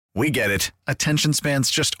We get it. Attention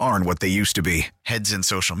spans just aren't what they used to be. Heads in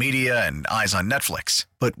social media and eyes on Netflix.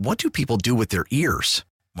 But what do people do with their ears?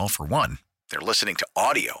 Well, for one, they're listening to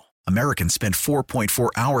audio. Americans spend 4.4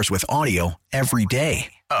 hours with audio every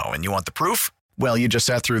day. Oh, and you want the proof? Well, you just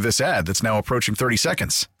sat through this ad that's now approaching 30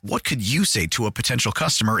 seconds. What could you say to a potential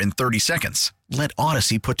customer in 30 seconds? Let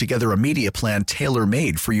Odyssey put together a media plan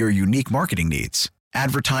tailor-made for your unique marketing needs.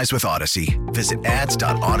 Advertise with Odyssey. Visit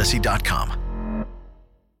ads.odyssey.com.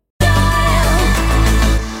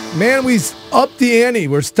 Man, we upped the ante.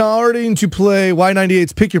 We're starting to play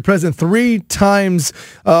Y98's Pick Your Present 3 times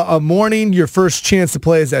a morning. Your first chance to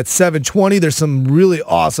play is at 7:20. There's some really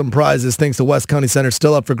awesome prizes thanks to West County Center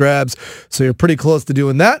still up for grabs. So you're pretty close to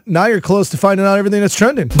doing that. Now you're close to finding out everything that's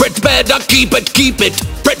trending. Bret's better keep it.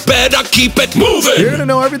 Bret better keep it moving. You're going to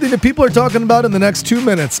know everything that people are talking about in the next 2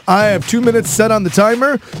 minutes. I have 2 minutes set on the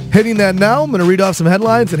timer. Hitting that now. I'm going to read off some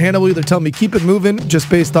headlines, and Hannah will either tell me keep it moving just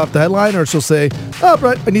based off the headline, or she'll say, oh,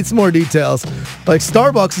 Bret, I need some more details. Like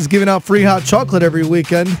Starbucks is giving out free hot chocolate every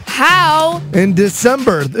weekend. How? In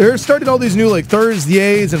December. They're starting all these new like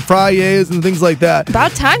Thursdays and Fridays and things like that.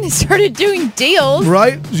 About time they started doing deals.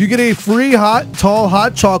 Right? You get a free tall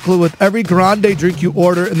hot chocolate with every grande drink you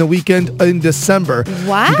order in the weekend in December.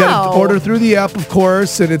 Wow. You got to order through the app, of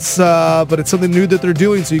course, and it's but it's something new that they're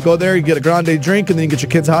doing. So you go there, you get a grande drink, and then you get your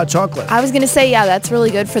kids hot chocolate. I was going to say, yeah, that's really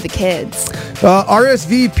good for the kids.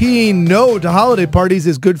 RSVPing no to holiday parties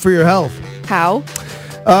is good for your health. How?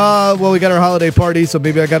 Well, we got our holiday party, so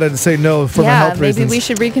maybe I got to say no for my health reasons. Yeah, maybe we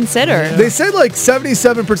should reconsider. They say like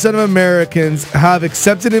 77% of Americans have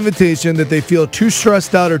accepted an invitation that they feel too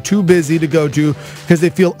stressed out or too busy to go to because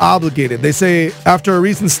they feel obligated. They say after a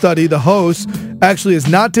recent study, the host actually is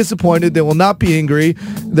not disappointed. They will not be angry.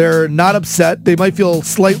 They're not upset. They might feel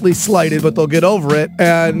slightly slighted, but they'll get over it.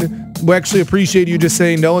 And we actually appreciate you just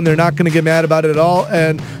saying no, and they're not going to get mad about it at all.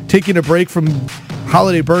 And taking a break from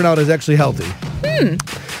holiday burnout is actually healthy.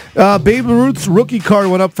 Babe Ruth's rookie card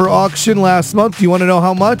went up for auction last month. Do you want to know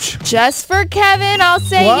how much? Just for Kevin, I'll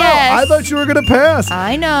say wow, yes. I thought you were going to pass.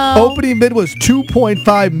 I know. Opening bid was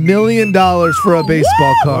 $2.5 million for a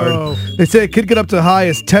baseball card. Whoa. They say it could get up to high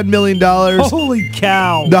as $10 million. Holy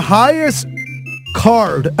cow. The highest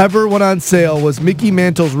card ever went on sale was Mickey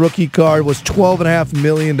Mantle's rookie card, was $12.5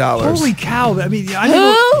 million. Holy cow. I mean,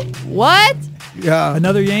 Who? What? Yeah.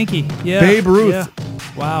 Another Yankee. Yeah. Babe Ruth. Yeah.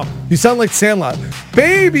 Wow. You sound like Sandlot.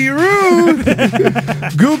 Baby Ruth!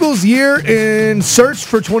 Google's year in search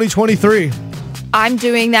for 2023. I'm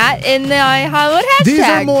doing that in the Hollywood hashtag. These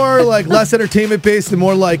are more like less entertainment based and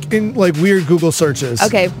more like in like weird Google searches.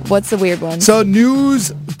 Okay, what's the weird one? So news,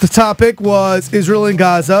 the topic was Israel and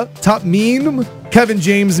Gaza. Top meme, Kevin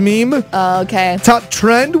James meme. Okay. Top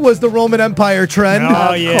trend was the Roman Empire trend.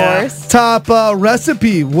 Oh, Of course. Top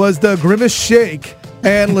recipe was the Grimace Shake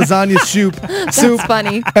and lasagna soup. That's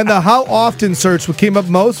funny. And the how often search, what came up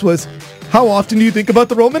most was, how often do you think about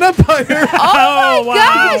the Roman Empire? Oh my wow.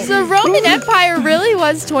 gosh, the Roman Empire really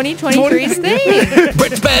was 2023's thing.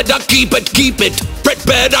 Bret's better keep it. Bret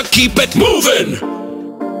better keep it moving.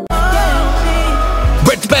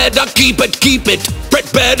 Bret's better keep it.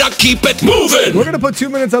 Bret better keep it moving. We're going to put 2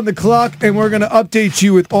 minutes on the clock, and we're going to update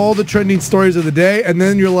you with all the trending stories of the day, and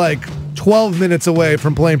then you're like 12 minutes away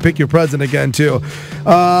from playing Pick Your Present again, too.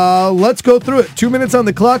 Let's go through it. 2 minutes on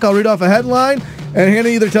the clock. I'll read off a headline, and Hannah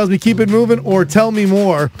either tells me keep it moving or tell me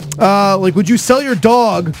more. Like, would you sell your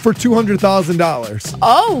dog for $200,000?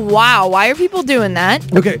 Oh, wow. Why are people doing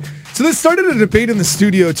that? Okay. So this started a debate in the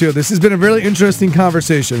studio, too. This has been a really interesting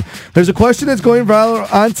conversation. There's a question that's going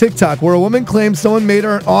viral on TikTok where a woman claims someone made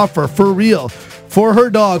her an offer for real for her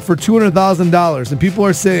dog for $200,000. And people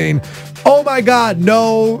are saying, oh, my God,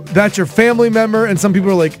 no, that's your family member. And some people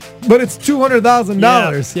are like, but it's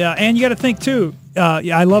 $200,000. Yeah, and you got to think, too,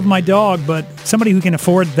 I love my dog, but somebody who can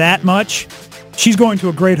afford that much, she's going to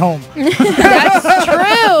a great home. That's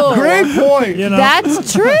true. Great point. You know?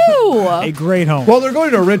 That's true. A great home. Well, they're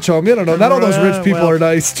going to a rich home. You don't know. Not all those rich people are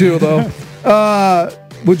nice, too, though.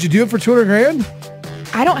 Would you do it for $200,000?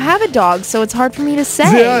 I don't have a dog, so it's hard for me to say.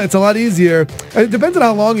 Yeah, it's a lot easier. It depends on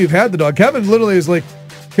how long you've had the dog. Kevin literally is like,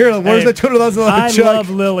 here, where's that $200,000 check? I love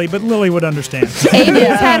Lily, but Lily would understand. Amy's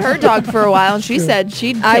had her dog for a while, and she said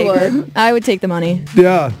she'd take I would take the money.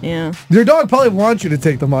 Yeah. Yeah. Your dog probably wants you to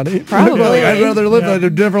take the money. Probably. Like, I'd rather live a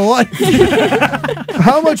different life.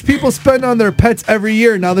 How much people spend on their pets every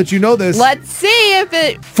year now that you know this? Let's see if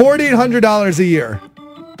it... $4,800 a year.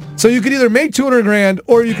 So you could either make $200,000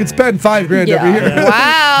 or you could spend $5,000 every year.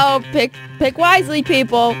 Wow. Pick wisely,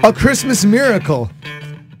 people. A Christmas miracle.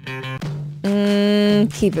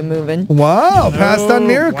 Keep it moving. Wow, passed on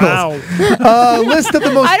miracles. Wow. List of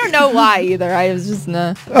the most I don't know why either. I was just,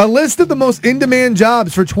 a list of the most in-demand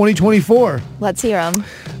jobs for 2024. let's hear them.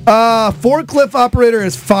 Forklift operator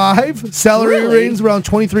is 5. Salary Really? range around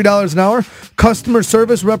 $23 an hour. Customer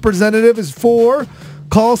service representative is 4.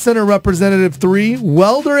 Call center representative 3.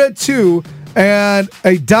 Welder at 2. And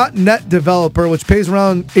a .NET developer, which pays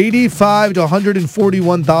around $85,000 to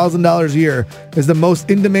 $141,000 a year, is the most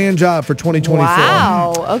in-demand job for 2024.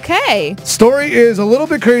 Wow. Okay. Story is a little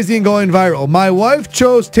bit crazy and going viral. My wife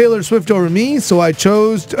chose Taylor Swift over me, so I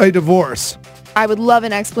chose a divorce. I would love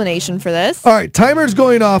an explanation for this. All right, timer's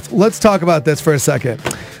going off. Let's talk about this for a second.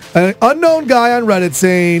 An unknown guy on Reddit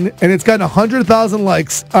saying, and it's gotten 100,000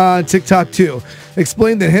 likes on TikTok too,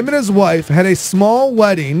 explained that him and his wife had a small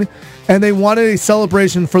wedding and they wanted a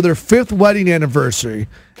celebration for their 5th wedding anniversary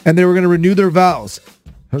and they were going to renew their vows.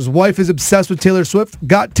 His wife is obsessed with Taylor Swift,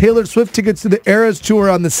 got Taylor Swift tickets to the Eras Tour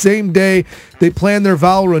on the same day they planned their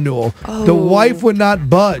vow renewal. The wife would not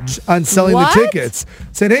budge on selling What? the tickets.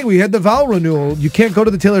 Said, hey, we had the vow renewal. You can't go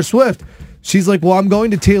to the Taylor Swift. She's like, well, I'm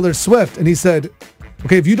going to Taylor Swift. And he said,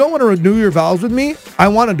 okay, if you don't want to renew your vows with me, I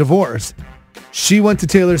want a divorce. She went to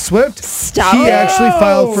Taylor Swift. Stop He it. actually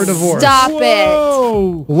filed for divorce. Stop it.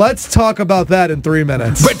 Whoa. Let's talk about that in 3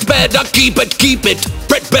 minutes. Brett better keep it, keep it.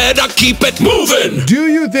 Brett better keep it moving. Do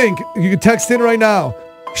you think, you can text in right now,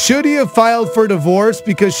 should he have filed for divorce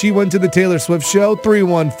because she went to the Taylor Swift show?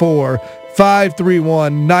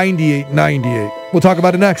 314-531-9898. We'll talk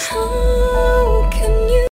about it next.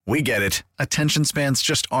 We get it. Attention spans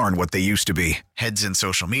just aren't what they used to be. Heads in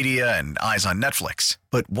social media and eyes on Netflix.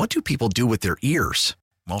 But what do people do with their ears?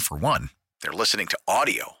 Well, for one, they're listening to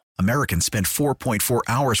audio. Americans spend 4.4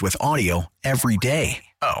 hours with audio every day.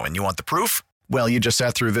 Oh, and you want the proof? Well, you just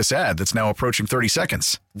sat through this ad that's now approaching 30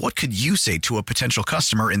 seconds. What could you say to a potential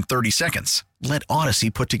customer in 30 seconds? Let Odyssey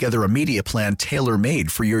put together a media plan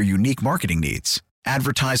tailor-made for your unique marketing needs.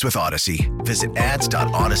 Advertise with Odyssey. Visit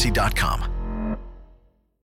ads.odyssey.com.